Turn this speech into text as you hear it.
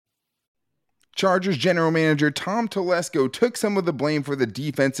Chargers general manager Tom Telesco took some of the blame for the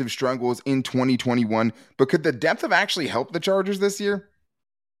defensive struggles in 2021, but could the depth have actually helped the Chargers this year?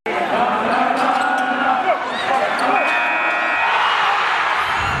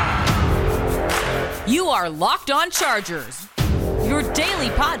 You are Locked On Chargers, your daily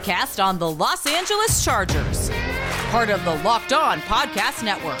podcast on the Los Angeles Chargers, part of the Locked On Podcast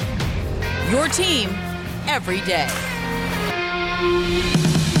Network, your team every day.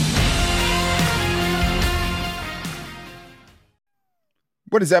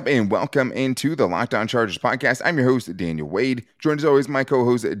 What is up, and welcome into the Locked On Chargers podcast. I'm your host, Daniel Wade, joined as always my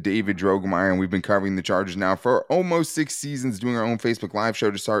co-host, David Drogemeyer, and we've been covering the Chargers now for almost 6 seasons, doing our own Facebook Live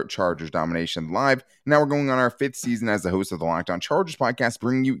show to start Chargers Domination Live. Now we're going on our 5th season as the host of the Locked On Chargers podcast,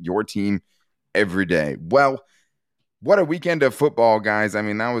 bringing you your team every day. Well, what a weekend of football, guys. I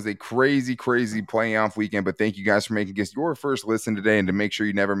mean, that was a crazy playoff weekend, but thank you guys for making us your first listen today. And to make sure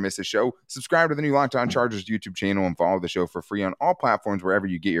you never miss a show, subscribe to the new Locked On Chargers YouTube channel and follow the show for free on all platforms wherever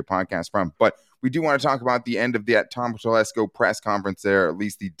you get your podcast from. But we do want to talk about the end of that Tom Telesco press conference there, at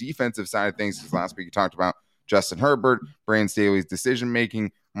least the defensive side of things, because last week we talked about Justin Herbert, Brandon Staley's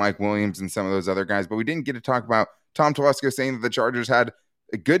decision-making, Mike Williams, and some of those other guys. But we didn't get to talk about Tom Telesco saying that the Chargers had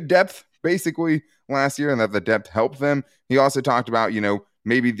a good depth basically last year and that the depth helped them. He also talked about,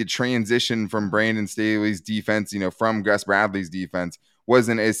 maybe the transition from Brandon Staley's defense, from Gus Bradley's defense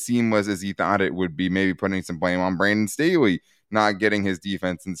wasn't as seamless as he thought it would be, maybe putting some blame on Brandon Staley not getting his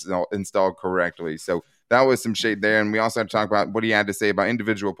defense installed correctly. So that was some shade there. And we also had to talk about what he had to say about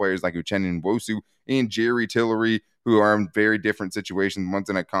individual players like Uchenna Nwosu and Jerry Tillery, who are in very different situations, one's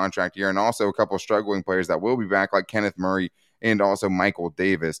in a contract year, and also a couple of struggling players that will be back, like Kenneth Murray and also Michael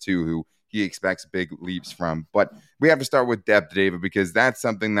Davis, too, who he expects big leaps from. But we have to start with depth, David, because that's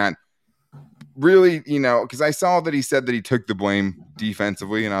something that really, because I saw that he said that he took the blame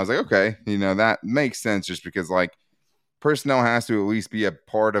defensively, and I was like, okay, that makes sense just because, personnel has to at least be a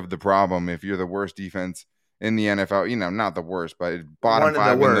part of the problem if you're the worst defense in the NFL. Not the worst, but bottom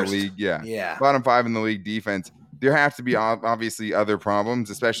 5 in the league. Yeah. Bottom 5 in the league defense. There have to be obviously other problems,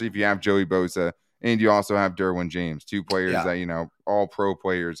 especially if you have Joey Bosa and you also have Derwin James, 2 players that, all pro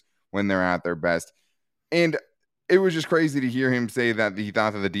players when they're at their best. And it was just crazy to hear him say that he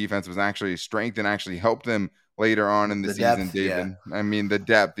thought that the defense was actually a strength and actually helped them later on in the season, depth, David. Yeah. I mean, the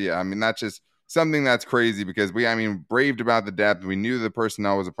depth, that's just something that's crazy because we raved about the depth. We knew the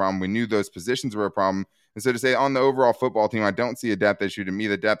personnel was a problem. We knew those positions were a problem. And so to say on the overall football team, I don't see a depth issue. To me,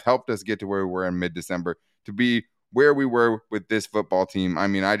 the depth helped us get to where we were in mid-December to be where we were with this football team.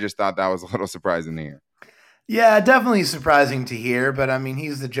 I just thought that was a little surprising to hear. Yeah, definitely surprising to hear, but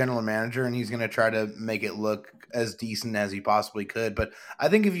he's the general manager and he's going to try to make it look as decent as he possibly could. But I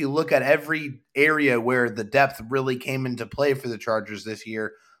think if you look at every area where the depth really came into play for the Chargers this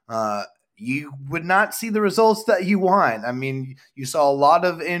year, you would not see the results that you want. You saw a lot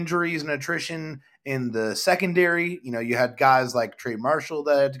of injuries and attrition in the secondary. You had guys like Trey Marshall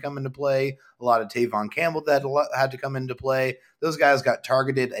that had to come into play, a lot of Tavon Campbell that had to come into play. Those guys got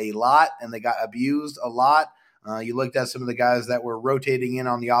targeted a lot and they got abused a lot. You looked at some of the guys that were rotating in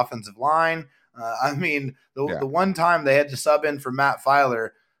on the offensive line. The one time they had to sub in for Matt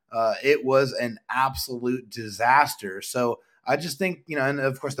Filer, it was an absolute disaster. So I just think, and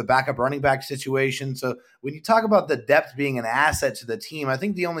of course the backup running back situation. So when you talk about the depth being an asset to the team, I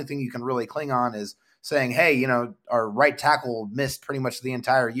think the only thing you can really cling on is saying, hey, our right tackle missed pretty much the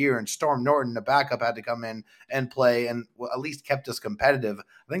entire year and Storm Norton, the backup, had to come in and play and at least kept us competitive.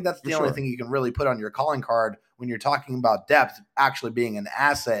 I think that's the only thing you can really put on your calling card when you're talking about depth actually being an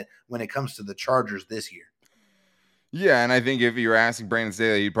asset when it comes to the Chargers this year. Yeah, and I think if you were asking Brandon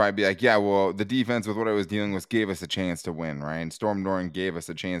Staley, he'd probably be like, yeah, well, the defense with what it was dealing with gave us a chance to win, right? And Storm Norton gave us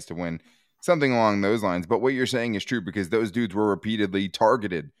a chance to win, something along those lines. But what you're saying is true because those dudes were repeatedly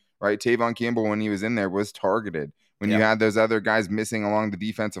targeted, right? Tavon Campbell, when he was in there, was targeted. When you had those other guys missing along the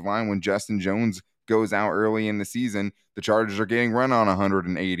defensive line, when Justin Jones goes out early in the season, the Chargers are getting run on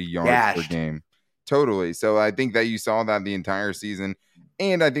 180 yards per game. Totally. So I think that you saw that the entire season.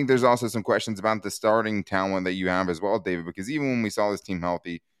 And I think there's also some questions about the starting talent that you have as well, David, because even when we saw this team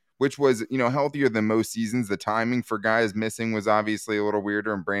healthy, which was, healthier than most seasons, the timing for guys missing was obviously a little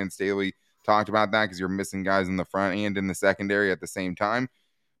weirder. And Brandon Staley talked about that because you're missing guys in the front and in the secondary at the same time.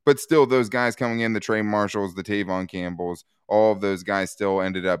 But still, those guys coming in, the Trey Marshalls, the Tavon Campbells, all of those guys still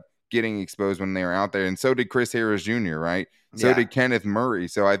ended up getting exposed when they were out there. And so did Chris Harris Jr., right? So did Kenneth Murray.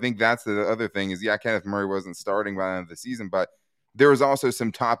 So I think that's the other thing is, Kenneth Murray wasn't starting by the end of the season, but there was also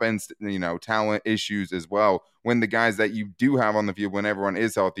some top end, talent issues as well when the guys that you do have on the field when everyone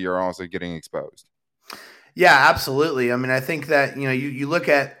is healthy are also getting exposed. Yeah, absolutely. I mean, I think that, you look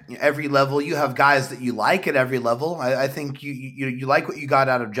at every level, you have guys that you like at every level. I think you like what you got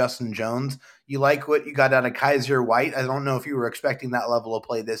out of Justin Jones. You like what you got out of Kaiser White. I don't know if you were expecting that level of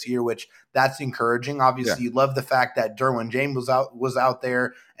play this year, which that's encouraging. Yeah. Obviously, you love the fact that Derwin James was out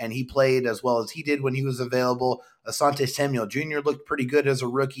there and he played as well as he did when he was available. Asante Samuel Jr. looked pretty good as a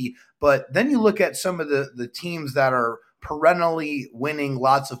rookie. But then you look at some of the teams that are perennially winning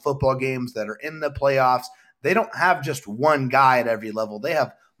lots of football games, that are in the playoffs. They don't have just one guy at every level. They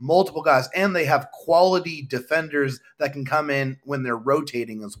have multiple guys, and they have quality defenders that can come in when they're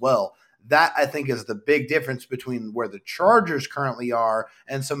rotating as well. That, I think, is the big difference between where the Chargers currently are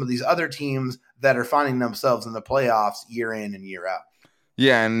and some of these other teams that are finding themselves in the playoffs year in and year out.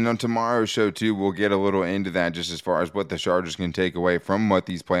 Yeah, and on tomorrow's show, too, we'll get a little into that just as far as what the Chargers can take away from what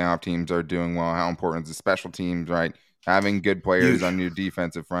these playoff teams are doing well, how important is the special teams, right? Having good players on your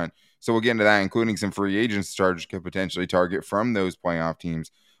defensive front. So we'll get into that, including some free agents the Chargers could potentially target from those playoff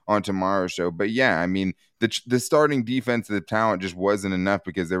teams on tomorrow's show. But yeah, I mean, the starting defensive talent just wasn't enough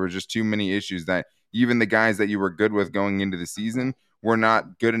because there were just too many issues that even the guys that you were good with going into the season were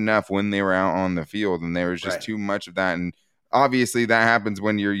not good enough when they were out on the field. And there was just too much of that. And obviously that happens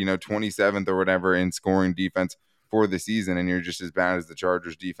when you're, 27th or whatever in scoring defense for the season and you're just as bad as the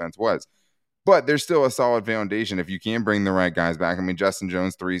Chargers defense was. But there's still a solid foundation if you can bring the right guys back. I mean, Justin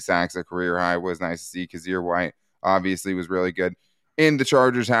Jones, 3 sacks, a career high, was nice to see. Kazir White obviously was really good. And the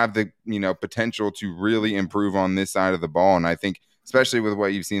Chargers have the, potential to really improve on this side of the ball. And I think, especially with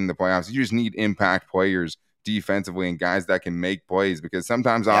what you've seen in the playoffs, you just need impact players defensively and guys that can make plays because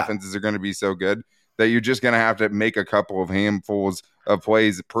sometimes offenses are going to be so good that you're just going to have to make a couple of handfuls of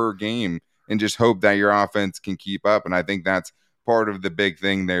plays per game and just hope that your offense can keep up. And I think that's part of the big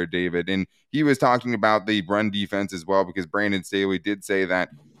thing there, David. And he was talking about the run defense as well, because Brandon Staley did say that,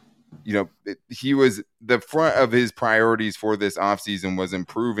 he was the front of his priorities for this offseason was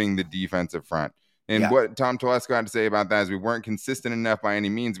improving the defensive front. And what Tom Telesco had to say about that is we weren't consistent enough by any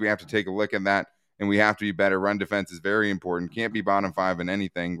means. We have to take a look at that and we have to be better. Run defense is very important. Can't be bottom 5 in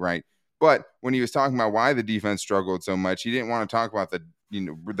anything, right? But when he was talking about why the defense struggled so much, he didn't want to talk about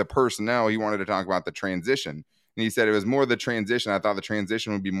the personnel. He wanted to talk about the transition. And he said it was more the transition. I thought the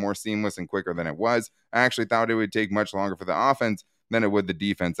transition would be more seamless and quicker than it was. I actually thought it would take much longer for the offense than it would the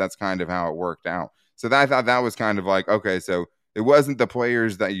defense. That's kind of how it worked out. So I thought that was kind of like, okay, so it wasn't the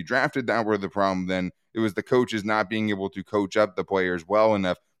players that you drafted that were the problem. Then it was the coaches not being able to coach up the players well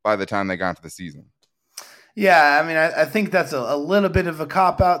enough by the time they got to the season. Yeah, I mean, I think that's a little bit of a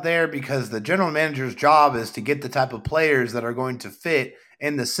cop-out there because the general manager's job is to get the type of players that are going to fit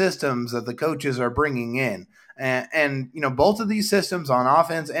in the systems that the coaches are bringing in. And both of these systems on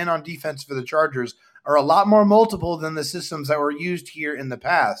offense and on defense for the Chargers are a lot more multiple than the systems that were used here in the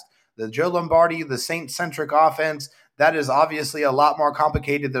past. The Joe Lombardi, the Saint-centric offense, that is obviously a lot more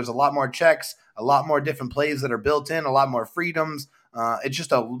complicated. There's a lot more checks, a lot more different plays that are built in, a lot more freedoms. It's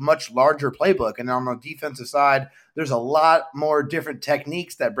just a much larger playbook. And on the defensive side, there's a lot more different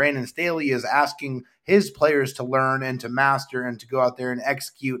techniques that Brandon Staley is asking his players to learn and to master and to go out there and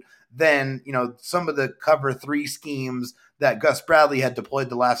execute than, some of the cover 3 schemes that Gus Bradley had deployed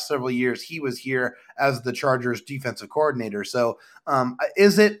the last several years. He was here as the Chargers defensive coordinator. So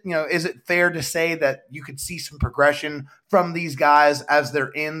is it fair to say that you could see some progression from these guys as they're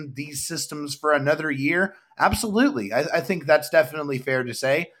in these systems for another year? Absolutely. I think that's definitely fair to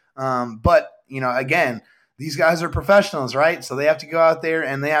say. But, again, these guys are professionals, right? So they have to go out there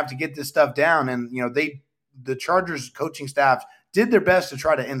and they have to get this stuff down. And, the Chargers coaching staff did their best to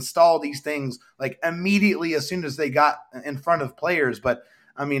try to install these things like immediately as soon as they got in front of players. But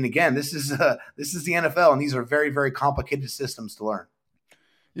I mean, again, this is the NFL, and these are very, very complicated systems to learn.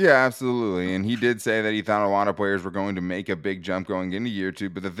 Yeah, absolutely. And he did say that he thought a lot of players were going to make a big jump going into year 2.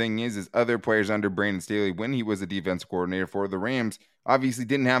 But the thing is other players under Brandon Staley, when he was a defense coordinator for the Rams, obviously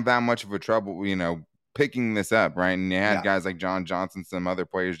didn't have that much of a trouble, picking this up, right? And they had guys like John Johnson, some other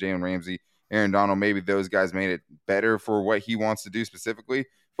players, Jalen Ramsey, Aaron Donald, maybe those guys made it better for what he wants to do specifically,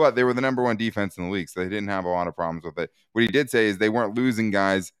 but they were the number 1 defense in the league, so they didn't have a lot of problems with it. What he did say is they weren't losing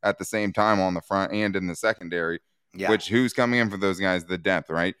guys at the same time on the front and in the secondary, which who's coming in for those guys? The depth,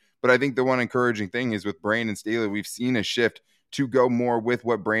 right? But I think the one encouraging thing is with Brandon Staley, we've seen a shift to go more with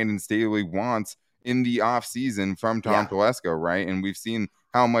what Brandon Staley wants in the offseason from Tom Telesco, right? And we've seen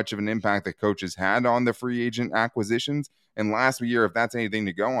how much of an impact the coaches had on the free agent acquisitions. And last year, if that's anything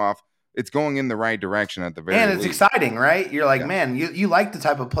to go off, it's going in the right direction at the very least. And it's exciting, right? You're like, man, you like the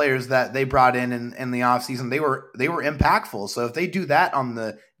type of players that they brought in the offseason. They were impactful. So if they do that on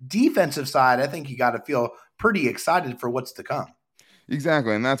the defensive side, I think you got to feel pretty excited for what's to come.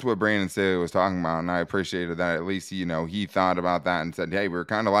 Exactly, and that's what Brandon Staley was talking about, and I appreciated that. At least, he thought about that and said, hey, we were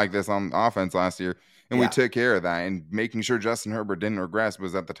kind of like this on offense last year, and we Yeah. took care of that. And making sure Justin Herbert didn't regress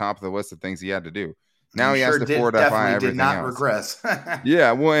was at the top of the list of things he had to do. Now He he has sure to did, fortify definitely did everything not else. regress.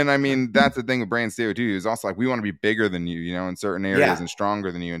 Yeah, well, and I mean, that's the thing with Brandon Staley, too. He's also like, we want to be bigger than you, in certain areas Yeah. and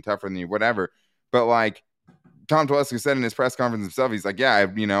stronger than you and tougher than you, whatever. But, like, Tom Telesco said in his press conference himself, he's like, yeah,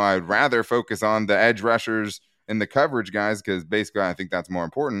 I'd rather focus on the edge rushers and the coverage guys because basically I think that's more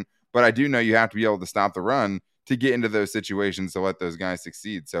important. But I do know you have to be able to stop the run to get into those situations to let those guys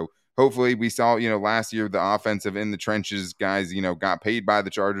succeed. So hopefully we saw, last year the offensive in the trenches guys, got paid by the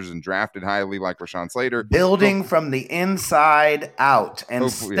Chargers and drafted highly like Rashawn Slater. Building from the inside out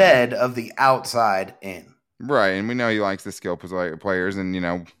instead of the outside in. Right, and we know he likes the skill players, and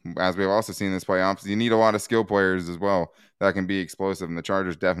as we've also seen in this playoffs, you need a lot of skill players as well that can be explosive, and the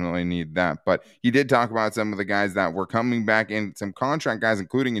Chargers definitely need that. But he did talk about some of the guys that were coming back in, some contract guys,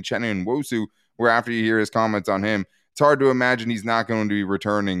 including Uchenna Nwosu, where after you hear his comments on him, it's hard to imagine he's not going to be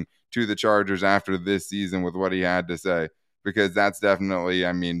returning to the Chargers after this season with what he had to say, because that's definitely,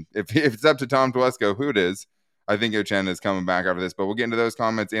 I mean, if it's up to Tom Telesco, who it is, I think Uchenna is coming back after this. But we'll get into those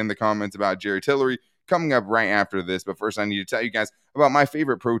comments and the comments about Jerry Tillery coming up right after this. But first, I need to tell you guys about my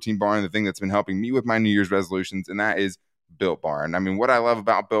favorite protein bar and the thing that's been helping me with my New Year's resolutions, and that is Built Bar. And I mean, what I love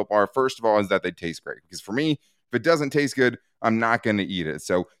about Built Bar, first of all, is that they taste great. Because for me, if it doesn't taste good, I'm not going to eat it.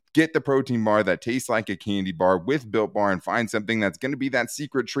 So get the protein bar that tastes like a candy bar with Built Bar and find something that's going to be that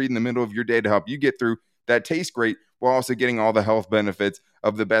secret treat in the middle of your day to help you get through that tastes great while also getting all the health benefits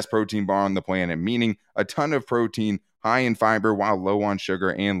of the best protein bar on the planet, meaning a ton of protein, high in fiber while low on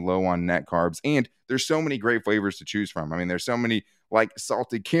sugar and low on net carbs. And there's so many great flavors to choose from. I mean, there's so many like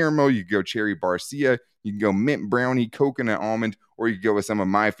salted caramel. You can go cherry barcia. You can go mint brownie, coconut almond, or you can go with some of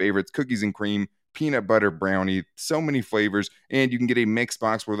my favorites, cookies and cream, peanut butter brownie, so many flavors. And you can get a mix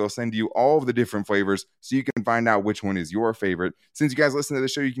box where they'll send you all of the different flavors so you can find out which one is your favorite. Since you guys listen to the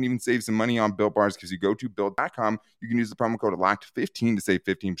show, you can even save some money on Built Bars because you go to Built.com. You can use the promo code LOCKED15 to save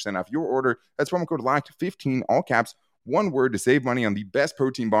 15% off your order. That's promo code LOCKED15, all caps, one word, to save money on the best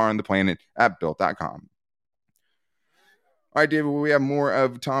protein bar on the planet at Built.com. All right, David, we have more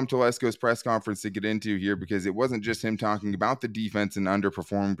of Tom Telesco's press conference to get into here because it wasn't just him talking about the defense and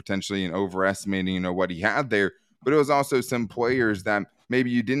underperforming potentially and overestimating, what he had there, but it was also some players that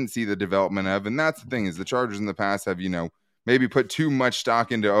maybe you didn't see the development of. And that's the thing is the Chargers in the past have, maybe put too much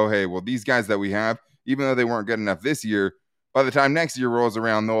stock into, oh, hey, well, these guys that we have, even though they weren't good enough this year, by the time next year rolls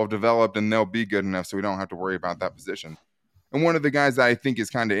around, they'll have developed and they'll be good enough so we don't have to worry about that position. And one of the guys that I think is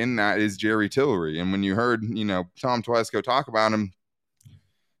kind of in that is Jerry Tillery. And when you heard, Tom Telesco talk about him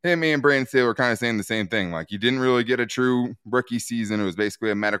and Brandon Staley were kind of saying the same thing. Like, he didn't really get a true rookie season. It was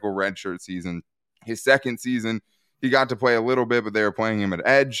basically a medical redshirt season. His second season, he got to play a little bit, but they were playing him at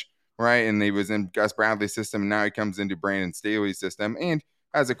edge, right? And he was in Gus Bradley's system. And now he comes into Brandon Staley's system and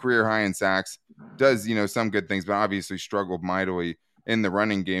has a career high in sacks, does, some good things, but obviously struggled mightily in the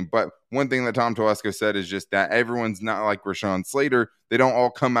running game. But one thing that Tom Telesco said is just that everyone's not like Rashawn Slater. They don't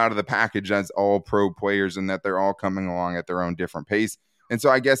all come out of the package as all pro players and that they're all coming along at their own different pace. And so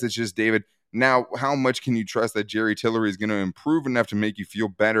I guess it's just, David, now how much can you trust that Jerry Tillery is going to improve enough to make you feel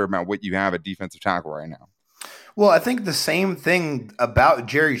better about what you have at defensive tackle right now? Well, I think the same thing about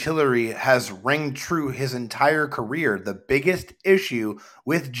Jerry Tillery has rang true his entire career. The biggest issue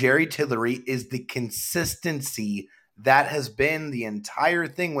with Jerry Tillery is the consistency that has been the entire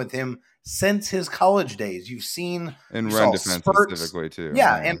thing with him since his college days. You've seen and run defense spurts, specifically too.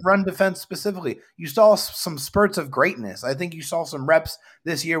 Yeah, and run defense specifically. You saw some spurts of greatness. I think you saw some reps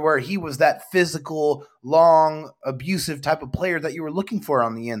this year where he was that physical, long, abusive type of player that you were looking for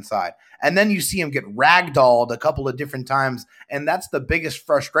on the inside. And then you see him get ragdolled a couple of different times, and that's the biggest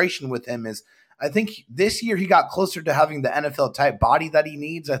frustration with him is I think this year he got closer to having the NFL type body that he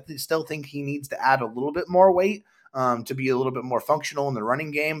needs. I still think he needs to add a little bit more weight to be a little bit more functional in the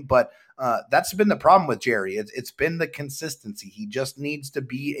running game. But that's been the problem with Jerry. It's been the consistency. He just needs to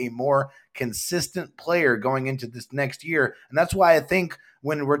be a more consistent player going into this next year. And that's why I think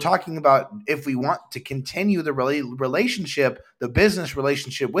when we're talking about if we want to continue the relationship, the business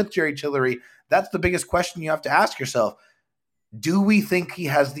relationship with Jerry Tillery, that's the biggest question you have to ask yourself. Do we think he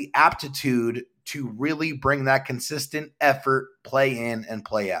has the aptitude to really bring that consistent effort, play in and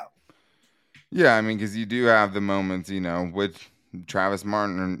play out? Yeah, I mean, because you do have the moments, with Travis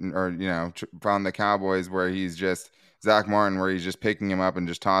Martin or from the Cowboys where he's just Zach Martin, where he's just picking him up and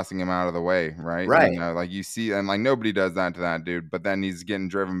just tossing him out of the way, right? Right. Like you see, and like nobody does that to that dude, but then he's getting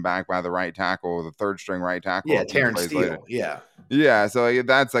driven back by the right tackle, the third string right tackle. Yeah, Terrence Steele. Yeah. So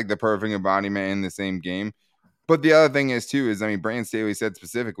that's like the perfect embodiment in the same game. But the other thing is too, is, I mean, Brandon Staley said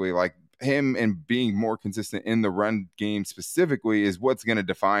specifically, like, him and being more consistent in the run game specifically is what's going to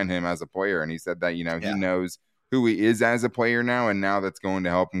define him as a player. And he said that, he knows who he is as a player now, and now that's going to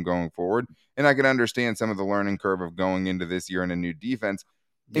help him going forward. And I can understand some of the learning curve of going into this year in a new defense.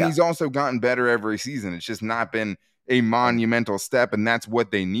 And he's also gotten better every season. It's just not been a monumental step, and that's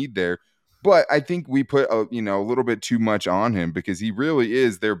what they need there. But I think we put a little bit too much on him because he really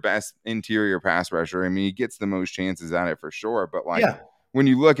is their best interior pass rusher. I mean, he gets the most chances at it for sure. But when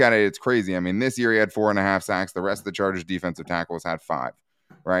you look at it, it's crazy. I mean, this year he had 4.5 sacks. The rest of the Chargers defensive tackles had 5.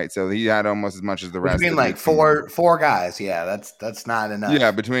 Right, so he had almost as much as the rest. Between like four guys, that's not enough. Yeah,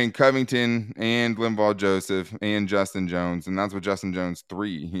 between Covington and Linval Joseph and Justin Jones, and that's what Justin Jones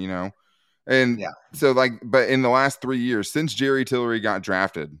 3, and so but in the last 3 years since Jerry Tillery got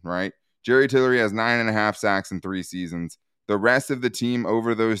drafted, right? Jerry Tillery has 9.5 sacks in 3 seasons. The rest of the team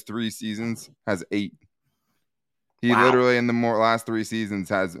over those 3 seasons has 8. He literally in the last 3 seasons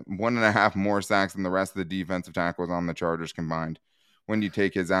has 1.5 more sacks than the rest of the defensive tackles on the Chargers combined. When you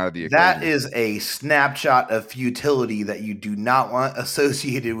take his out of the equation. That is a snapshot of futility that you do not want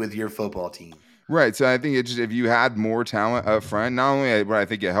associated with your football team. Right. So I think it's just, if you had more talent up front, not only would I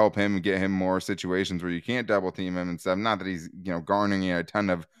think it help him and get him more situations where you can't double team him and stuff. Not that he's garnering a ton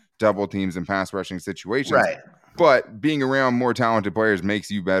of double teams and pass rushing situations. Right. But being around more talented players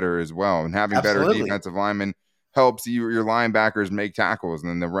makes you better as well. And having better defensive linemen helps your linebackers make tackles, and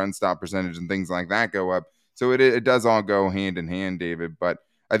then the run stop percentage and things like that go up. So it does all go hand in hand, David. But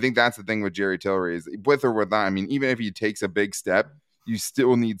I think that's the thing with Jerry Tillery is with or without. I mean, even if he takes a big step, you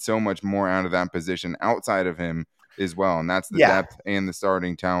still need so much more out of that position outside of him as well. And that's the depth and the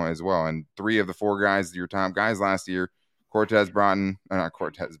starting talent as well. And 3 of the 4 guys, your top guys last year, so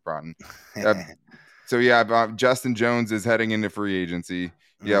you have Justin Jones is heading into free agency.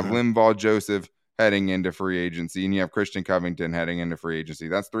 You have Linval Joseph heading into free agency, and you have Christian Covington heading into free agency.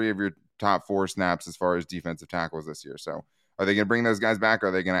 That's 3 of your top 4 snaps as far as defensive tackles this year. So are they going to bring those guys back, or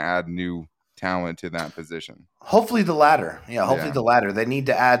are they going to add new talent to that position? Hopefully the latter. Hopefully the latter. They need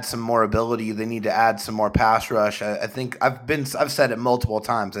to add some more ability. They need to add some more pass rush. I think I've said it multiple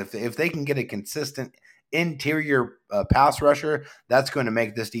times. If they can get a consistent interior pass rusher, that's going to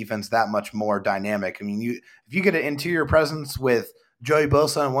make this defense that much more dynamic. I mean, if you get an interior presence with Joey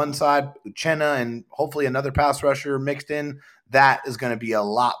Bosa on one side, Uchenna, and hopefully another pass rusher mixed in, that is going to be a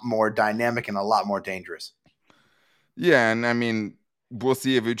lot more dynamic and a lot more dangerous. Yeah, and I mean, we'll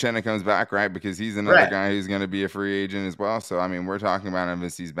see if Uchenna comes back, right? Because he's another guy who's going to be a free agent as well. So, I mean, we're talking about him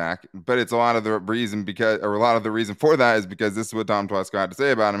as he's back. But it's a lot of the reason for that is because this is what Tom Telesco had to say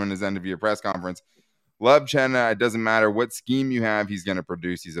about him in his end-of-year press conference. Love Uchenna. It doesn't matter what scheme you have, he's going to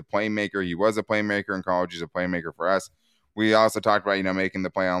produce. He's a playmaker. He was a playmaker in college. He's a playmaker for us. We also talked about, making the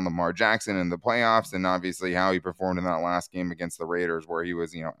play on Lamar Jackson in the playoffs, and obviously how he performed in that last game against the Raiders, where he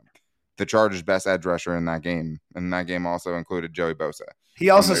was, the Chargers' best edge rusher in that game. And that game also included Joey Bosa. He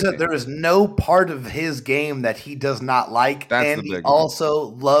also said there is no part of his game that he does not like, and he also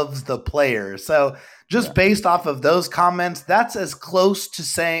loves the player. So just based off of those comments, that's as close to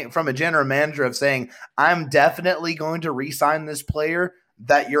saying from a general manager of saying, I'm definitely going to re-sign this player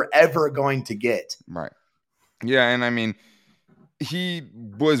that you're ever going to get. Right. Yeah, and I mean, he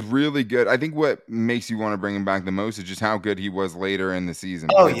was really good. I think what makes you want to bring him back the most is just how good he was later in the season.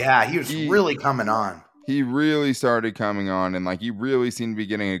 Oh, yeah, he was really coming on. He really started coming on, and he really seemed to be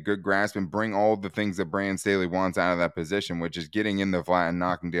getting a good grasp and bring all the things that Brandon Staley wants out of that position, which is getting in the flat and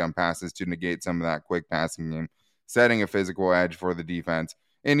knocking down passes to negate some of that quick passing game, setting a physical edge for the defense.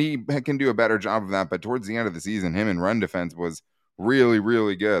 And he can do a better job of that, but towards the end of the season, him in run defense was really,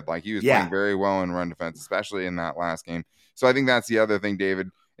 really good. He was playing very well in run defense, especially in that last game. So I think that's the other thing, David.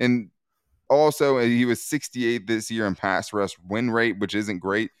 And also, he was 68 this year in pass rush win rate, which isn't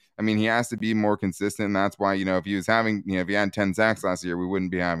great. I mean, he has to be more consistent. And that's why, if he was having, if he had 10 sacks last year, we wouldn't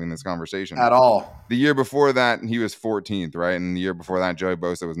be having this conversation at all. The year before that, he was 14th, right? And the year before that, Joey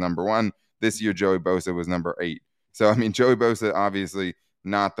Bosa was number 1. This year, Joey Bosa was number 8. So, I mean, Joey Bosa, obviously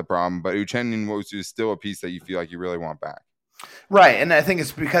not the problem, but Uchenna Nwosu is still a piece that you feel like you really want back. Right, and I think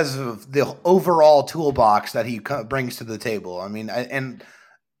it's because of the overall toolbox that he brings to the table. I mean, and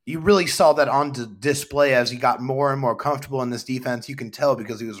you really saw that on display as he got more and more comfortable in this defense. You can tell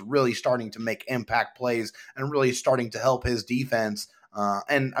because he was really starting to make impact plays and really starting to help his defense.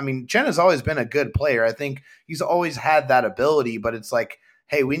 And, I mean, Chen has always been a good player. I think he's always had that ability, but it's like,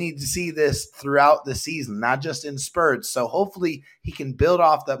 hey, we need to see this throughout the season, not just in spurts. So hopefully he can build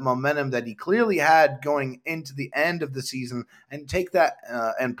off that momentum that he clearly had going into the end of the season and take that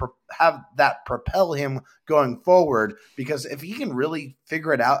and have that propel him going forward. Because if he can really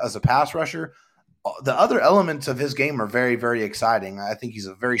figure it out as a pass rusher, the other elements of his game are very, very exciting. I think he's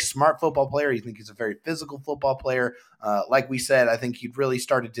a very smart football player. I think he's a very physical football player. Like we said, I think he'd really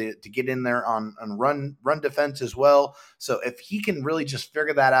started to get in there on run defense as well. So if he can really just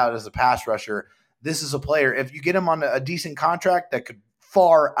figure that out as a pass rusher, this is a player. If you get him on a decent contract, that could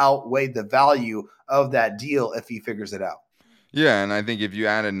far outweigh the value of that deal if he figures it out. Yeah, and I think if you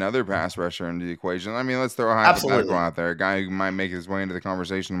add another pass rusher into the equation, I mean, let's throw a hypothetical out there. A guy who might make his way into the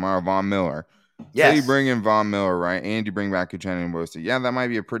conversation tomorrow, Von Miller. Yes. So you bring in Von Miller, right, and you bring back Uchenna Nwosu. Yeah, that might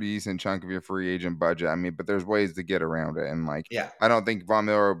be a pretty decent chunk of your free agent budget. I mean, but there's ways to get around it. And, I don't think Von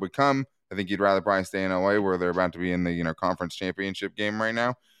Miller would come. I think he'd rather probably stay in LA where they're about to be in the, conference championship game right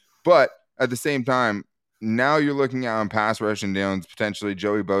now. But at the same time, now you're looking at on pass rush and downs, potentially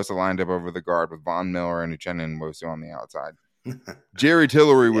Joey Bosa lined up over the guard with Von Miller and Uchenna Nwosu on the outside. Jerry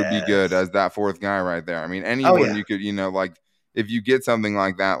Tillery would be good as that fourth guy right there. I mean, anyone you could, if you get something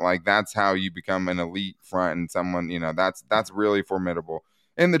like that, that's how you become an elite front and someone, that's really formidable.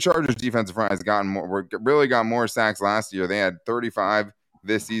 And the Chargers defensive front has got more sacks last year. They had 35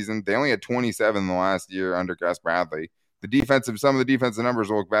 this season. They only had 27 the last year under Gus Bradley. Some of the defensive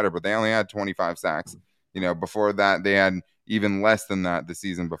numbers will look better, but they only had 25 sacks. Before that, they had even less than that the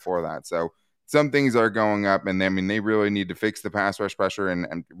season before that. So some things are going up, and they really need to fix the pass rush pressure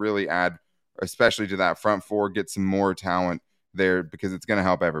and really add, especially to that front four, get some more talent there because it's going to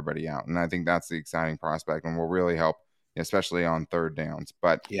help everybody out. And I think that's the exciting prospect and will really help, especially on third downs.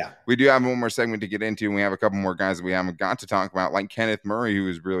 But we do have one more segment to get into, and we have a couple more guys that we haven't got to talk about, like Kenneth Murray, who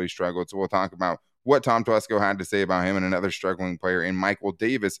has really struggled. So we'll talk about what Tom Telesco had to say about him and another struggling player in Michael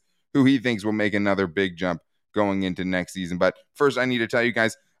Davis, who he thinks will make another big jump going into next season. But first, I need to tell you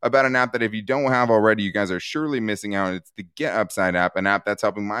guys about an app that if you don't have already, you guys are surely missing out. It's the Get Upside app, an app that's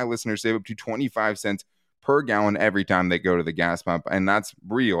helping my listeners save up to 25 cents per gallon every time they go to the gas pump. And that's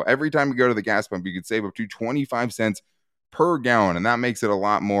real. Every time you go to the gas pump, you can save up to 25 cents per gallon. And that makes it a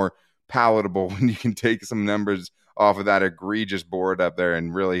lot more palatable when you can take some numbers off of that egregious board up there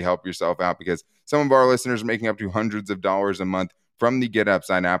and really help yourself out, because some of our listeners are making up to hundreds of dollars a month from the Get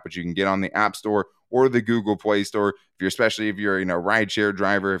Upside app, which you can get on the App Store or the Google Play Store. Especially if you're a rideshare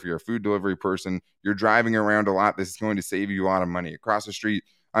driver, if you're a food delivery person, you're driving around a lot, this is going to save you a lot of money. Across the street,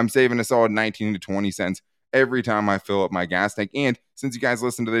 I'm saving a solid 19 to 20 cents every time I fill up my gas tank. And since you guys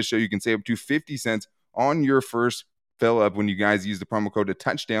listen to this show, you can save up to 50 cents on your first fill up when you guys use the promo code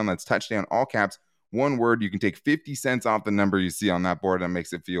TOUCHDOWN. That's touchdown, all caps, one word. You can take 50 cents off the number you see on that board. That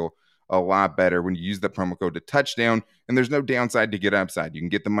makes it feel a lot better when you use the promo code TOUCHDOWN, and there's no downside to Get Upside. You can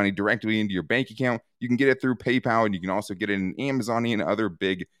get the money directly into your bank account. You can get it through PayPal, and you can also get it in Amazon and other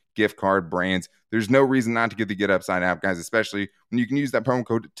big gift card brands. There's no reason not to get the Get Upside app, guys, especially when you can use that promo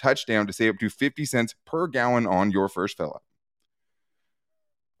code TOUCHDOWN to save up to 50 cents per gallon on your first fill up.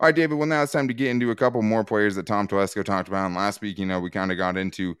 All right, David, well, now it's time to get into a couple more players that Tom Telesco talked about. And last week, we kind of got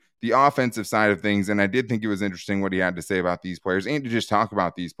into the offensive side of things, and I did think it was interesting what he had to say about these players and to just talk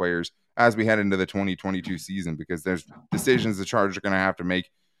about these players as we head into the 2022 season, because there's decisions the Chargers are going to have to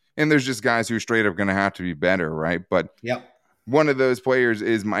make, and there's just guys who are straight up going to have to be better, right? But one of those players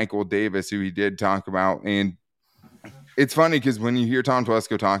is Michael Davis, who he did talk about. And it's funny because when you hear Tom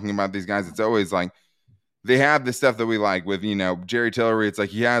Telesco talking about these guys, it's always like they have the stuff that we like with, Jerry Tillery. It's like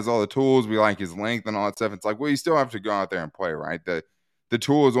he has all the tools. We like his length and all that stuff. It's like, well, you still have to go out there and play, right? The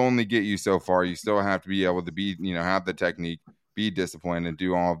tools only get you so far. You still have to be able to be, have the technique, be disciplined, and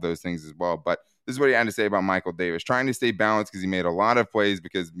do all of those things as well. But this is what he had to say about Michael Davis, trying to stay balanced because he made a lot of plays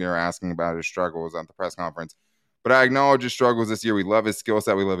because we were asking about his struggles at the press conference. But I acknowledge his struggles this year. We love his skill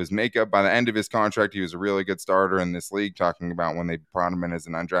set. We love his makeup. By the end of his contract, he was a really good starter in this league, talking about when they brought him in as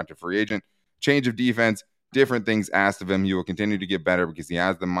an undrafted free agent. Change of defense, different things asked of him. He will continue to get better because he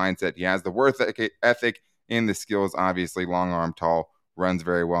has the mindset, he has the work ethic, and the skills. Obviously, long arm, tall, runs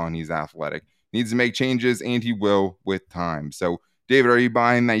very well, and he's athletic. Needs to make changes, and he will with time. So, David, are you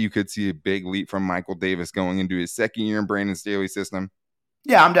buying that you could see a big leap from Michael Davis going into his second year in Brandon Staley's system?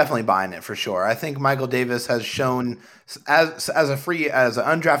 Yeah, I'm definitely buying it for sure. I think Michael Davis has shown as an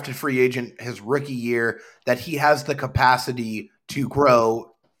undrafted free agent his rookie year that he has the capacity to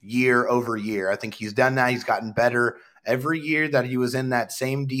grow year over year. I think he's done that. He's gotten better every year that he was in that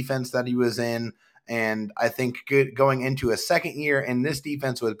same defense that he was in. And I think going into a second year in this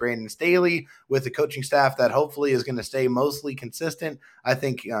defense with Brandon Staley, with the coaching staff that hopefully is going to stay mostly consistent, I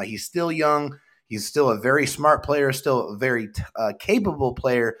think he's still young. He's still a very smart player, still a very capable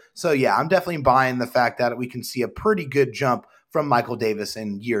player. So, yeah, I'm definitely buying the fact that we can see a pretty good jump from Michael Davis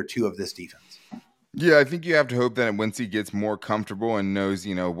in year two of this defense. Yeah, I think you have to hope that once he gets more comfortable and knows,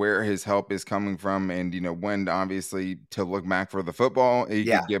 where his help is coming from and, when obviously to look back for the football, he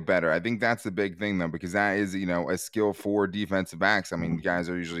Yeah. could get better. I think that's the big thing, though, because that is, a skill for defensive backs. I mean, guys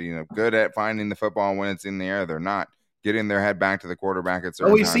are usually, good at finding the football when it's in the air. They're not getting their head back to the quarterback at But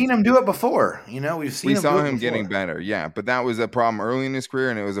certain we've times. seen him do it before. We've seen We him do saw it him before. getting better, yeah, but that was a problem early in his career,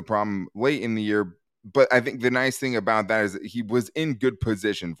 and it was a problem late in the year. But I think the nice thing about that is that he was in good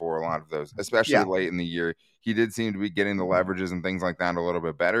position for a lot of those, especially Yeah. late in the year. He did seem to be getting the leverages and things like that a little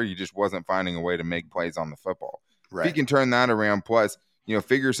bit better. He just wasn't finding a way to make plays on the football. If he Right. can turn that around, plus,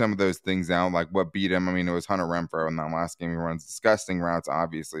 figure some of those things out, like what beat him. I mean, it was Hunter Renfrow in that last game. He runs disgusting routes,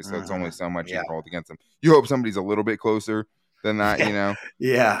 obviously, so it's only so much you Yeah. can hold against him. You hope somebody's a little bit closer than that,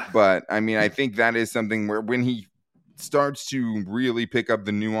 Yeah. But I mean, I think that is something where when he starts to really pick up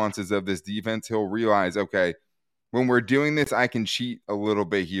the nuances of this defense, he'll realize, okay, when we're doing this, I can cheat a little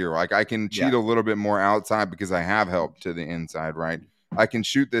bit here. Like I can cheat Yeah. a little bit more outside because I have help to the inside, right? I can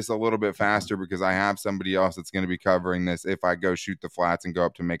shoot this a little bit faster because I have somebody else that's going to be covering this if I go shoot the flats and go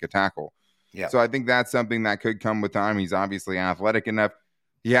up to make a tackle. Yeah. So I think that's something that could come with time. He's obviously athletic enough.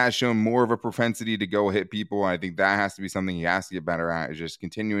 He has shown more of a propensity to go hit people. I think that has to be something he has to get better at, is just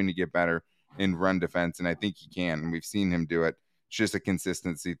continuing to get better in run defense. And I think he can. And we've seen him do it. It's just a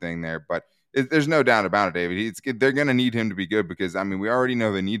consistency thing there. But there's no doubt about it, David. They're going to need him to be good because, I mean, we already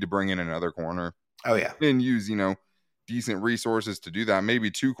know they need to bring in another corner. Oh, yeah. And use, decent resources to do that.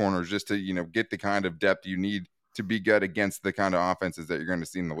 Maybe two corners just to, get the kind of depth you need to be good against the kind of offenses that you're going to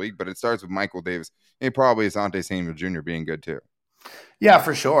see in the league. But it starts with Michael Davis and probably Asante Samuel Jr. being good too. Yeah,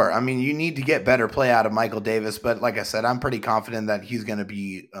 for sure. I mean, you need to get better play out of Michael Davis, but like I said, I'm pretty confident that he's going to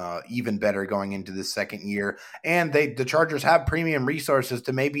be even better going into this second year. And the Chargers have premium resources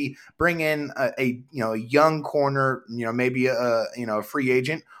to maybe bring in a young corner, maybe a free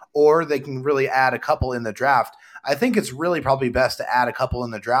agent, or they can really add a couple in the draft. I think it's really probably best to add a couple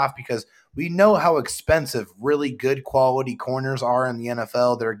in the draft because we know how expensive really good quality corners are in the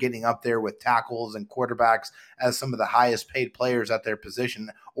NFL. They're getting up there with tackles and quarterbacks as some of the highest paid players at their position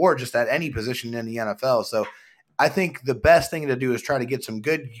or just at any position in the NFL. So I think the best thing to do is try to get some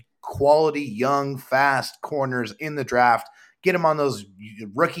good quality, young, fast corners in the draft, get them on those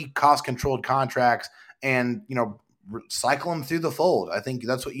rookie cost controlled contracts and, cycle them through the fold. I think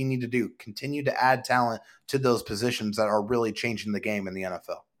that's what you need to do. Continue to add talent to those positions that are really changing the game in the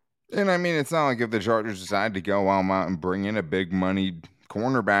NFL. And I mean, it's not like if the Chargers decide to go out and bring in a big money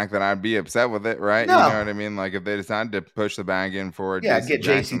cornerback that I'd be upset with it, right? No. You know what I mean? Like if they decided to push the bag in for it, get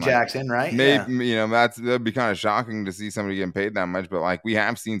J.C. Jackson, right? Maybe that'd be kind of shocking to see somebody getting paid that much. But like we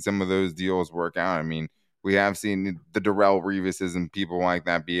have seen some of those deals work out. I mean, we have seen the Darrelle Revises and people like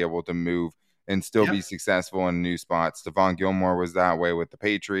that be able to move and still be successful in new spots. Stephon Gilmore was that way with the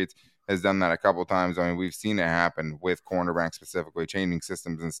Patriots. Has done that a couple times. I mean, we've seen it happen with cornerbacks specifically, changing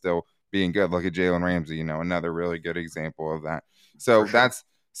systems and still being good. Look at Jalen Ramsey, another really good example of that. So that's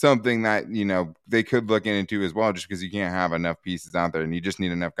something that, they could look into as well, just because you can't have enough pieces out there and you just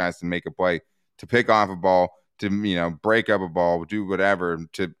need enough guys to make a play, to pick off a ball, to, break up a ball, do whatever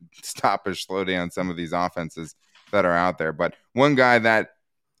to stop or slow down some of these offenses that are out there. But one guy that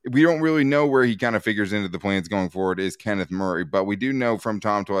we don't really know where he kind of figures into the plans going forward is Kenneth Murray, but we do know from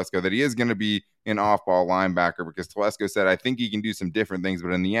Tom Telesco that he is going to be an off-ball linebacker because Telesco said, I think he can do some different things, but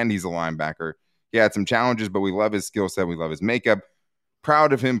in the end, he's a linebacker. He had some challenges, but we love his skill set. We love his makeup.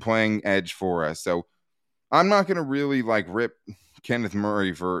 Proud of him playing edge for us. So I'm not going to really rip Kenneth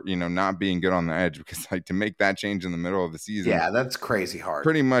Murray for, not being good on the edge because to make that change in the middle of the season. Yeah, that's crazy hard.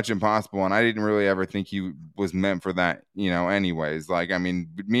 Pretty much impossible. And I didn't really ever think he was meant for that, anyways.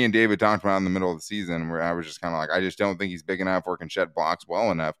 Me and David talked about in the middle of the season where I was just kind of I just don't think he's big enough or can shed blocks well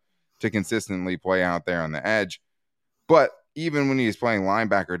enough to consistently play out there on the edge. But even when he was playing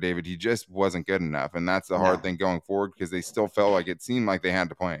linebacker, David, he just wasn't good enough. And that's the hard thing going forward because they still felt like it seemed like they had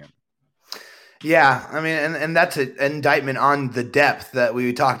to play him. Yeah, I mean, and that's an indictment on the depth that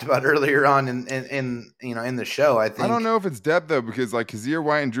we talked about earlier on in the show. I think I don't know if it's depth though, because Kazir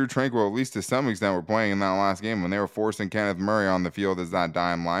White and Drew Tranquill, at least to some extent, were playing in that last game when they were forcing Kenneth Murray on the field as that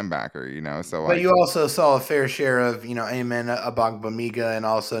dime linebacker. So but you also saw a fair share of Amen Abagbamiga and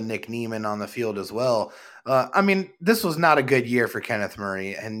also Nick Neiman on the field as well. I mean, this was not a good year for Kenneth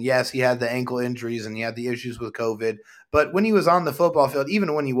Murray, and yes, he had the ankle injuries and he had the issues with COVID. But when he was on the football field,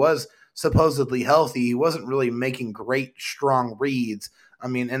 even when he was supposedly healthy, he wasn't really making great, strong reads. I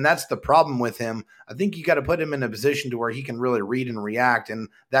mean, and that's the problem with him. I think you got to put him in a position to where he can really read and react, and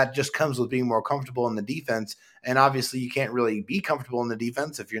that just comes with being more comfortable in the defense. And obviously, you can't really be comfortable in the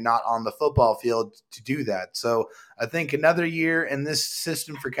defense if you're not on the football field to do that. So I think another year in this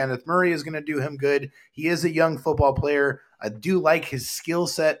system for Kenneth Murray is going to do him good. He is a young football player. I do like his skill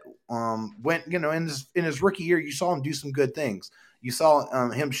set. When in his rookie year, you saw him do some good things. You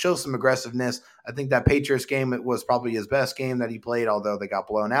saw him show some aggressiveness. I think that Patriots game, it was probably his best game that he played, although they got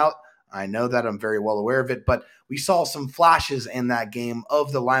blown out. I know that. I'm very well aware of it. But we saw some flashes in that game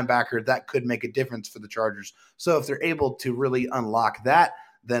of the linebacker that could make a difference for the Chargers. So if they're able to really unlock that,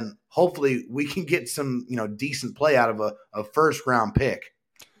 then hopefully we can get some decent play out of a first-round pick.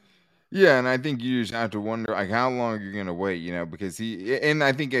 Yeah, and I think you just have to wonder, like, how long you're going to wait, because and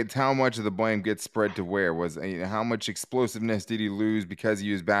I think it's how much of the blame gets spread to where. Was how much explosiveness did he lose because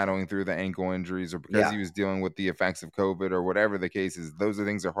he was battling through the ankle injuries or because he was dealing with the effects of COVID or whatever the case is. Those are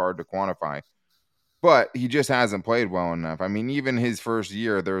things that are hard to quantify. But he just hasn't played well enough. I mean, even his first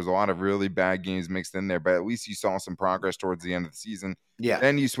year, there was a lot of really bad games mixed in there, but at least you saw some progress towards the end of the season. Yeah.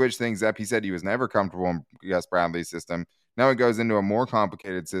 Then you switch things up. He said he was never comfortable in Gus Bradley's system. Now it goes into a more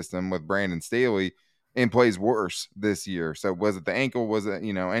complicated system with Brandon Staley and plays worse this year. So was it the ankle? Was it,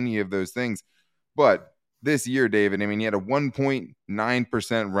 any of those things? But this year, David, I mean, he had a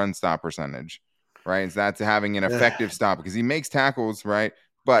 1.9% run stop percentage, right? So that's having an effective stop because he makes tackles, right?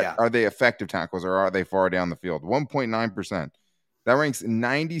 But are they effective tackles or are they far down the field? 1.9%. That ranks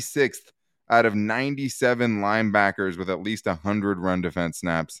 96th out of 97 linebackers with at least 100 run defense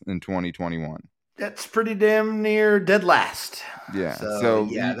snaps in 2021. That's pretty damn near dead last. Yeah. So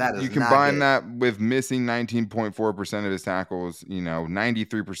that is you combine that with missing 19.4% of his tackles,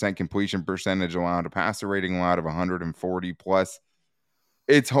 93% completion percentage allowed, a passer rating allowed of 140 plus.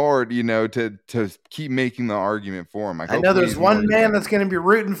 It's hard, to keep making the argument for him. I know there's one man that's going to be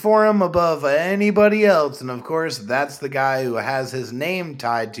rooting for him above anybody else. And of course, that's the guy who has his name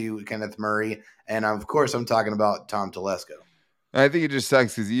tied to Kenneth Murray. And of course, I'm talking about Tom Telesco. I think it just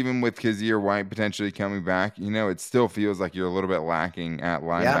sucks because even with Kazir White potentially coming back, it still feels like you're a little bit lacking at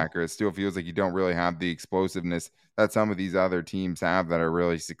linebacker. Yeah. It still feels like you don't really have the explosiveness that some of these other teams have that are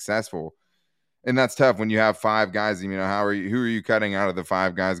really successful. And that's tough when you have five guys. Who are you cutting out of the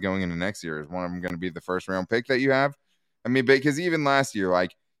five guys going into next year? Is one of them going to be the first round pick that you have? I mean, because even last year,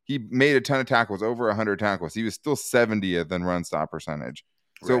 like he made a ton of tackles, over 100 tackles. He was still 70th in run stop percentage.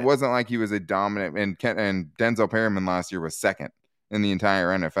 So It wasn't like he was a dominant. And Denzel Perryman last year was second in the entire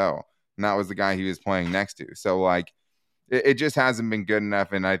NFL. And that was the guy he was playing next to. So like it just hasn't been good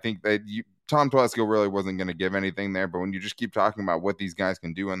enough. And I think that Tom Telesco really wasn't going to give anything there. But when you just keep talking about what these guys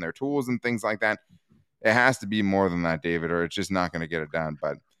can do and their tools and things like that, it has to be more than that, David, or it's just not going to get it done.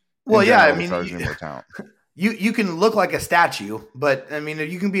 But you can look like a statue, but I mean,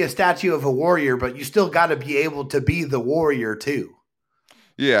 you can be a statue of a warrior, but you still got to be able to be the warrior too.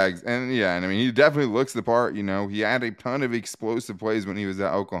 Yeah, and I mean, he definitely looks the part. He had a ton of explosive plays when he was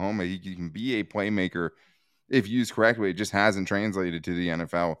at Oklahoma. He can be a playmaker if used correctly. It just hasn't translated to the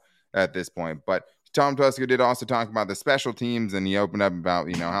NFL at this point. But Tom Telesco did also talk about the special teams, and he opened up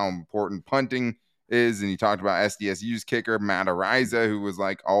about how important punting is, and he talked about SDSU's kicker Matt Araiza, who was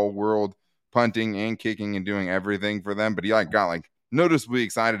like all-world punting and kicking and doing everything for them. But he got noticeably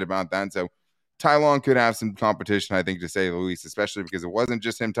excited about that. So Tylon could have some competition, I think, to say the least, especially because it wasn't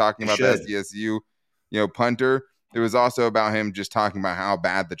just him talking about the SDSU, punter. It was also about him just talking about how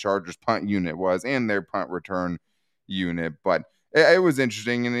bad the Chargers punt unit was and their punt return unit. But it was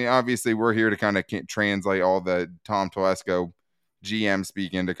interesting. And obviously we're here to kind of translate all the Tom Telesco GM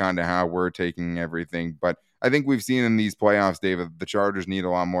speak into kind of how we're taking everything. But I think we've seen in these playoffs, David, the Chargers need a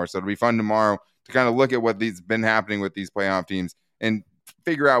lot more. So it'll be fun tomorrow to kind of look at what's been happening with these playoff teams and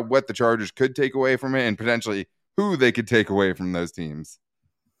figure out what the Chargers could take away from it and potentially who they could take away from those teams.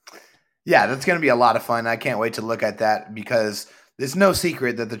 Yeah, that's going to be a lot of fun. I can't wait to look at that because there's no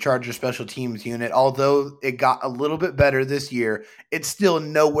secret that the Chargers special teams unit, although it got a little bit better this year, it's still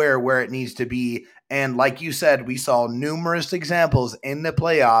nowhere where it needs to be. And like you said, we saw numerous examples in the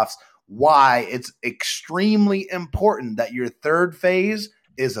playoffs why it's extremely important that your third phase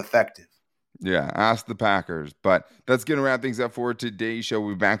is effective. Yeah, ask the Packers. But that's going to wrap things up for today's show.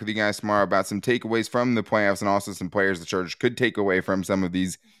 We'll be back with you guys tomorrow about some takeaways from the playoffs and also some players the Chargers could take away from some of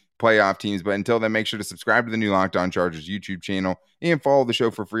these playoff teams. But until then, make sure to subscribe to the new Locked On Chargers YouTube channel and follow the show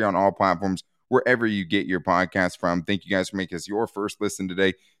for free on all platforms, wherever you get your podcasts from. Thank you guys for making us your first listen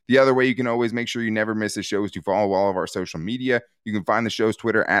today. The other way you can always make sure you never miss a show is to follow all of our social media. You can find the show's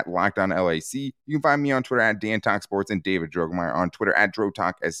Twitter at LockedOnLAC. You can find me on Twitter at DanTalkSports and David Drogemeyer on Twitter at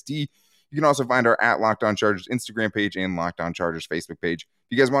DroTalkST. You can also find our at Locked On Chargers Instagram page and Locked On Chargers Facebook page.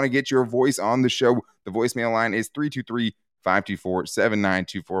 If you guys want to get your voice on the show, the voicemail line is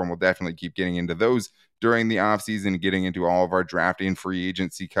 323-524-7924, and we'll definitely keep getting into those during the offseason and getting into all of our draft and free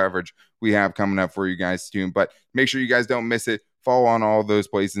agency coverage we have coming up for you guys soon. But make sure you guys don't miss it. Follow on all of those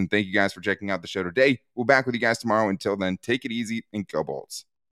places, and thank you guys for checking out the show today. We'll be back with you guys tomorrow. Until then, take it easy and go Bolts.